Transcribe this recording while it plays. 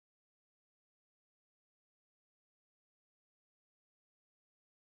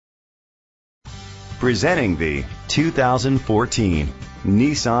Presenting the 2014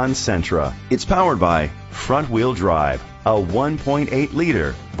 Nissan Sentra. It's powered by front-wheel drive, a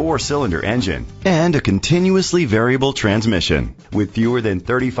 1.8-liter four-cylinder engine, and a continuously variable transmission. With fewer than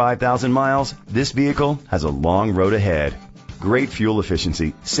 35,000 miles, this vehicle has a long road ahead. Great fuel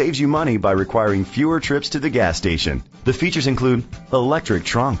efficiency saves you money by requiring fewer trips to the gas station. The features include electric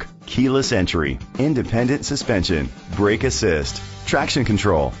trunk, keyless entry, independent suspension, brake assist, traction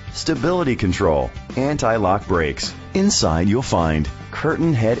control, stability control, anti-lock brakes. Inside you'll find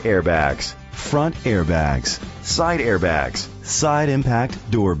curtain head airbags, front airbags, side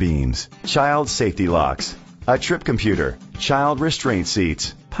impact door beams, child safety locks, a trip computer, child restraint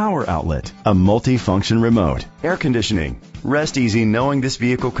seats, power outlet, a multi-function remote, air conditioning. Rest easy knowing this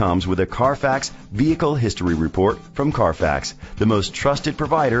vehicle comes with a Carfax Vehicle History Report from Carfax, the most trusted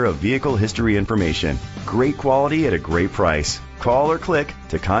provider of vehicle history information. Great quality at a great price. Call or click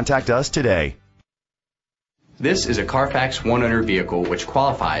to contact us today. This is a Carfax one-owner vehicle which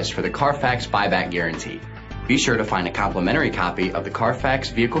qualifies for the Carfax buyback guarantee. Be sure to find a complimentary copy of the Carfax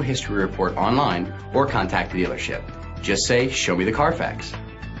Vehicle History Report online or contact the dealership. Just say, "Show me the Carfax."